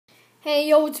Hey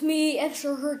yo, it's me,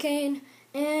 Extra Hurricane,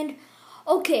 and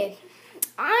okay,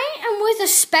 I am with a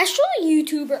special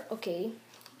YouTuber. Okay,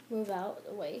 move out of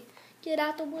the way. Get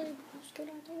out the way. Just get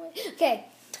out the way. Okay,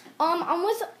 I'm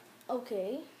with.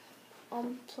 Okay,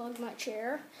 plug my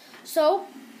chair. So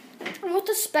I'm with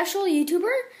a special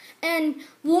YouTuber, and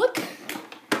look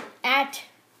at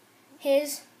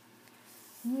his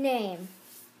name.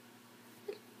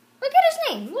 Look at his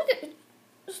name. Look at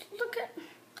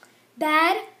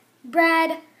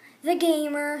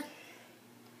BadBradTheGamer.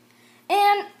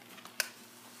 And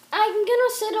I'm gonna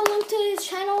set a link to his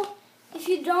channel if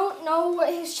you don't know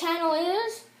what his channel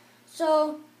is.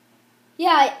 So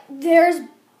yeah, there's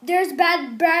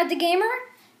BadBradTheGamer,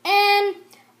 and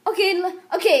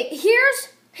okay, here's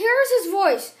his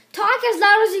voice. Talk as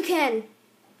loud as you can.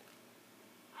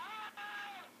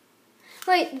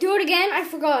 Wait, do it again. I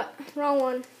forgot. Wrong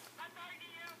one.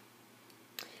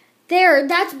 There,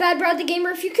 that's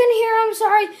BadBradTheGamer. If you couldn't hear, I'm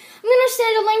sorry. I'm gonna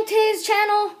set a link to his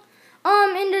channel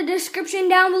in the description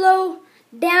down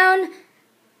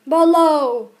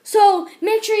below. So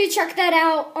make sure you check that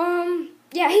out.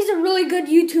 Yeah, he's a really good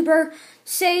YouTuber.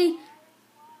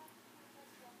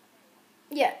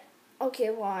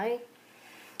 Why?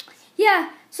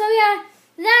 Yeah, so yeah,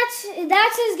 that's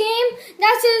his game.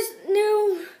 That's his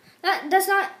new. That's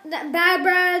not that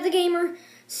BadBradTheGamer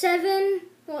 7.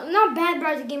 Well, not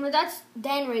BadBradTheGamer. That's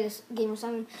DanRayTheGamer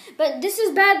 7. But this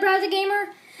is BadBradTheGamer,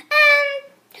 and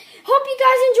hope you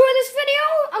guys enjoy this video.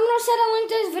 I'm gonna set a link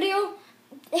to his video,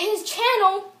 his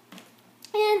channel,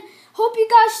 and hope you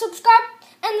guys subscribe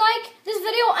and like this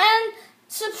video and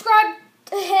subscribe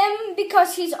to him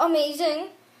because he's amazing.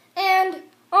 And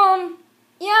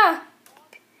yeah.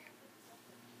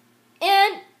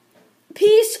 And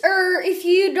peace, or if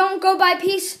you don't go by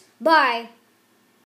peace, bye.